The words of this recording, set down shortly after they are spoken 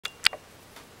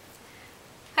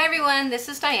everyone, this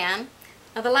is Diane.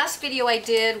 Now, the last video I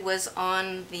did was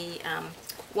on the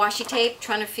washi tape,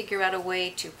 trying to figure out a way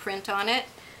to print on it.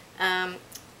 The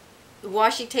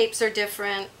washi tapes are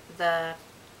different. The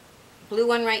blue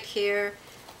one right here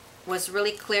was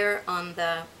really clear on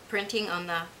the printing on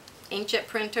the inkjet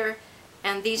printer,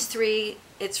 and these three,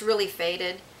 it's really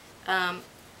faded.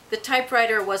 The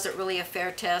typewriter wasn't really a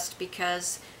fair test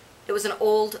because it was an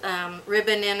old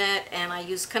ribbon in it, and I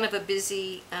used kind of a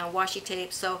busy washi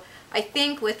tape. So I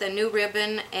think with a new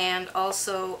ribbon and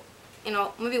also, you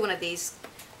know, maybe one of these,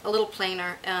 a little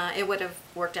plainer, it would have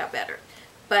worked out better.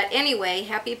 But anyway,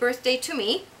 happy birthday to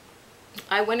me.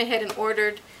 I went ahead and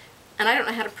ordered, and I don't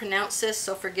know how to pronounce this,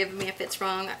 so forgive me if it's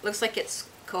wrong. It looks like it's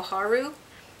Coharu,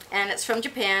 and it's from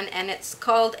Japan, and it's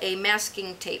called a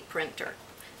masking tape printer,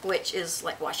 which is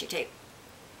like washi tape.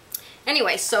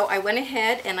 Anyway, so I went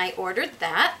ahead and I ordered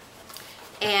that,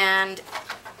 and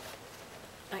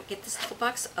I get this little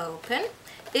box open.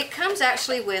 It comes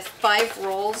actually with 5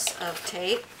 rolls of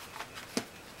tape,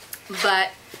 but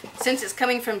since it's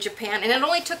coming from Japan, and it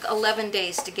only took 11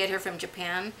 days to get here from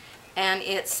Japan, and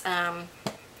it's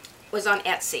was on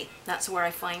Etsy. That's where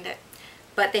I find it.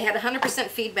 But they had 100%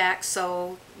 feedback,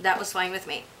 so that was fine with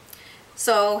me.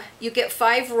 So you get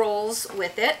 5 rolls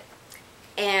with it,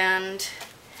 and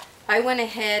I went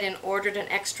ahead and ordered an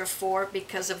extra 4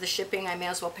 because of the shipping. I may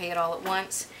as well pay it all at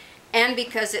once. And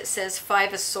because it says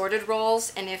 5 assorted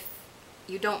rolls, and if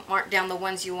you don't mark down the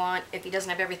ones you want, if he doesn't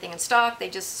have everything in stock, they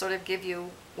just sort of give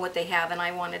you what they have, and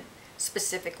I wanted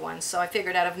specific ones. So I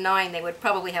figured out of 9 they would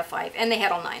probably have 5, and they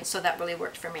had all 9, so that really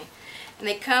worked for me. And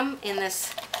they come in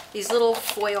these little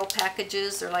foil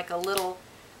packages. They're like a little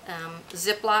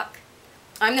Ziploc.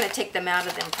 I'm going to take them out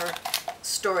of them for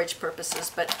storage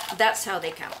purposes, but that's how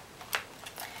they come.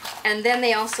 And then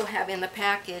they also have in the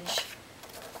package,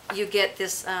 you get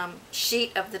this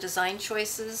sheet of the design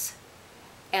choices,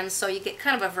 and so you get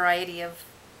kind of a variety of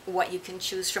what you can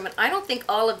choose from it. I don't think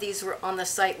all of these were on the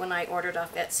site when I ordered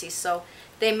off Etsy, so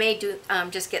they may do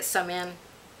just get some in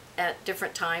at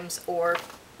different times, or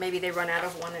maybe they run out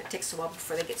of one and it takes a while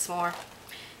before they get some more.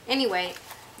 Anyway,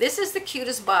 this is the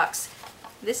cutest box.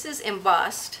 This is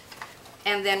embossed,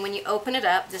 and then when you open it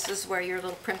up, this is where your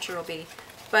little printer will be.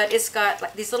 But it's got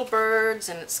like these little birds,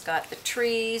 and it's got the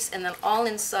trees, and then all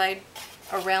inside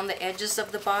around the edges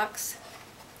of the box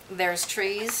there's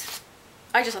trees.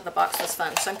 I just thought the box was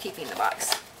fun, so I'm keeping the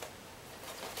box.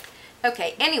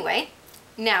 Okay, anyway,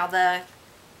 now the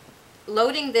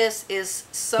loading this is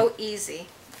so easy.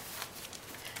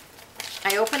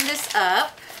 I opened this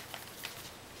up,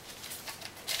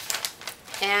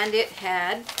 and it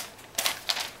had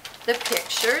the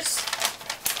pictures,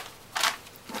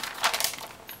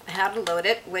 how to load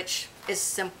it, which is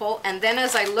simple. And then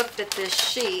as I looked at this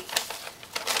sheet,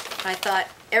 I thought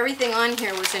everything on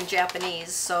here was in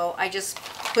Japanese, so I just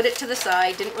put it to the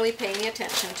side, didn't really pay any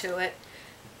attention to it,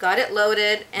 got it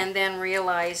loaded, and then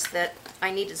realized that I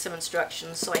needed some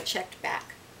instructions, so I checked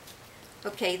back.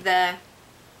 Okay,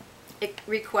 it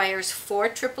requires 4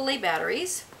 AAA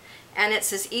batteries, and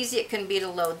it's as easy as it can be to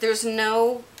load. There's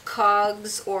no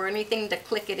cogs or anything to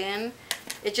click it in.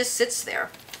 It just sits there.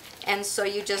 And so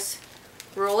you just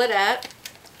roll it up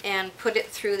and put it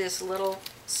through this little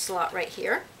slot right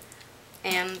here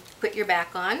and put your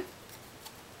back on.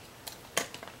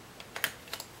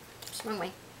 Just one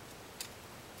way.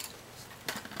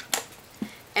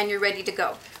 And you're ready to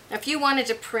go. Now, if you wanted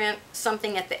to print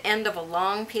something at the end of a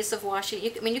long piece of washi,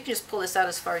 you can just pull this out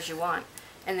as far as you want,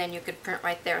 and then you could print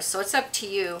right there. So it's up to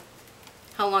you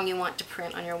how long you want to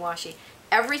print on your washi.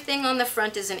 Everything on the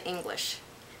front is in English.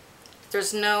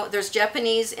 There's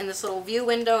Japanese in this little view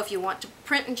window. If you want to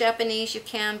print in Japanese, you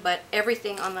can, but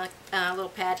everything on the little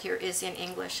pad here is in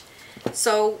English.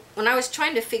 So when I was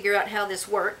trying to figure out how this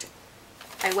worked,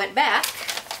 I went back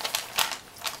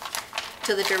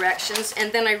to the directions,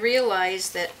 and then I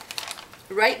realized that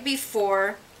right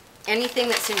before anything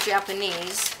that's in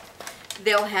Japanese,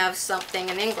 they'll have something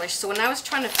in English. So when I was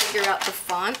trying to figure out the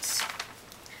fonts,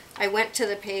 I went to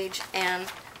the page,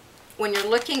 and when you're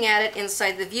looking at it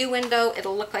inside the view window,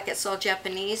 it'll look like it's all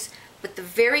Japanese, but the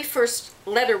very first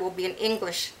letter will be in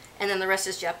English, and then the rest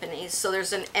is Japanese. So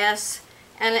there's an S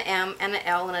and an M and an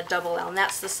L and a double L, and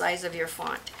that's the size of your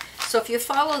font. So if you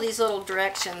follow these little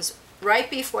directions, right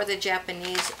before the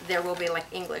Japanese, there will be like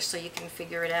English, so you can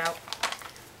figure it out.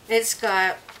 It's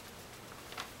got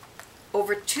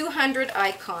over 200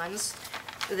 icons.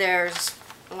 There's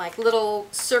like little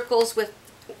circles with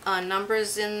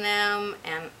numbers in them,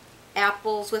 and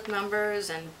apples with numbers,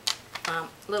 and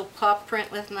little paw print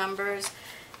with numbers.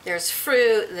 There's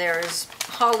fruit, there's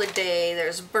holiday,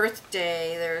 there's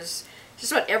birthday, there's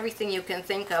just about everything you can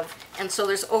think of. And so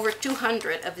there's over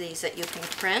 200 of these that you can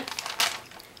print.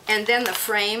 And then the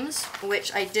frames,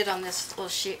 which I did on this little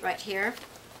sheet right here.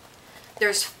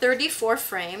 There's 34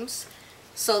 frames.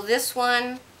 So this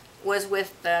one was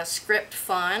with the script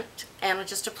font and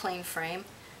just a plain frame.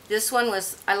 This one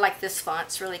was, I like this font,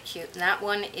 it's really cute. And that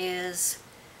one is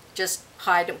just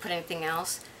hide, don't put anything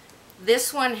else.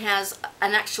 This one has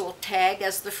an actual tag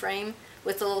as the frame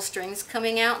with the little strings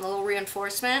coming out and the little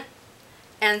reinforcement.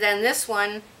 And then this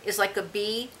one is like a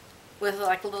bee with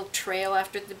like a little trail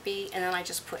after the bee, and then I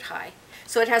just put high.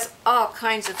 So it has all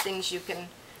kinds of things you can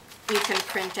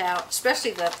print out,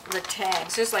 especially the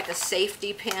tags. There's like a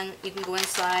safety pin you can go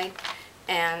inside,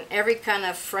 and every kind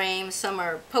of frame. Some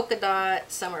are polka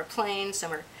dot, some are plain,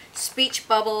 some are speech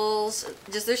bubbles.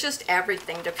 There's just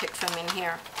everything to pick from in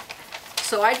here.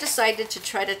 So I decided to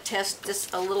try to test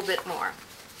this a little bit more.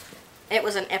 It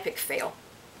was an epic fail.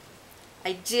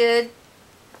 I did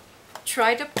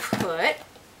try to put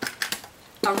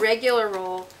a regular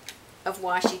roll of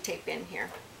washi tape in here.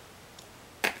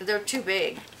 They're too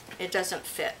big. It doesn't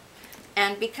fit.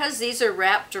 And because these are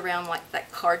wrapped around like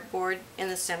that cardboard in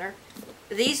the center,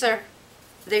 they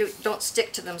don't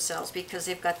stick to themselves because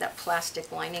they've got that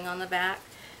plastic lining on the back.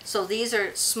 So these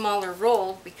are smaller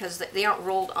rolled because they aren't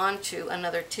rolled onto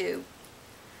another tube.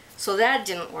 So that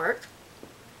didn't work.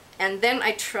 And then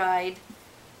I tried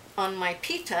on my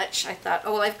P-Touch. I thought,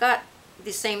 oh, well, I've got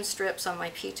the same strips on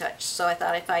my P-Touch. So I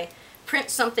thought if I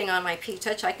print something on my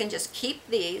P-Touch, I can just keep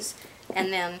these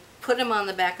and then put them on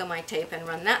the back of my tape and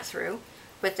run that through.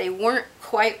 But they weren't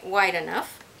quite wide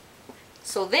enough.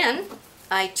 So then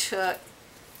I took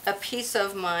a piece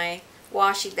of my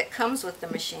washi that comes with the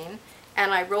machine,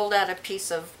 and I rolled out a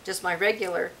piece of just my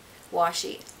regular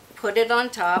washi, put it on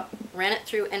top, ran it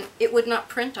through, and it would not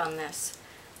print on this.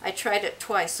 I tried it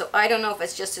twice, so I don't know if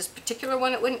it's just this particular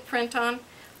one it wouldn't print on,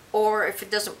 or if it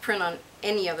doesn't print on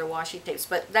any other washi tapes,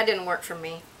 but that didn't work for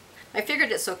me. I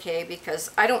figured it's okay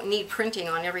because I don't need printing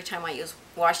on every time I use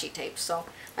washi tape, so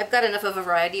I've got enough of a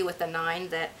variety with the 9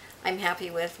 that I'm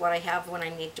happy with what I have when I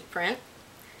need to print.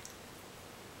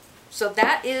 So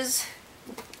that is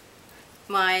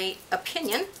my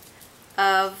opinion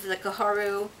of the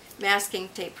Coharu masking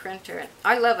tape printer.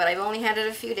 I love it. I've only had it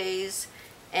a few days,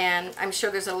 and I'm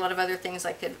sure there's a lot of other things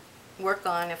I could work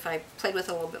on if I played with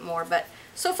it a little bit more, but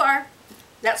so far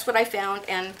that's what I found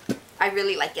and I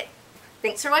really like it.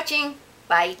 Thanks for watching.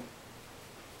 Bye.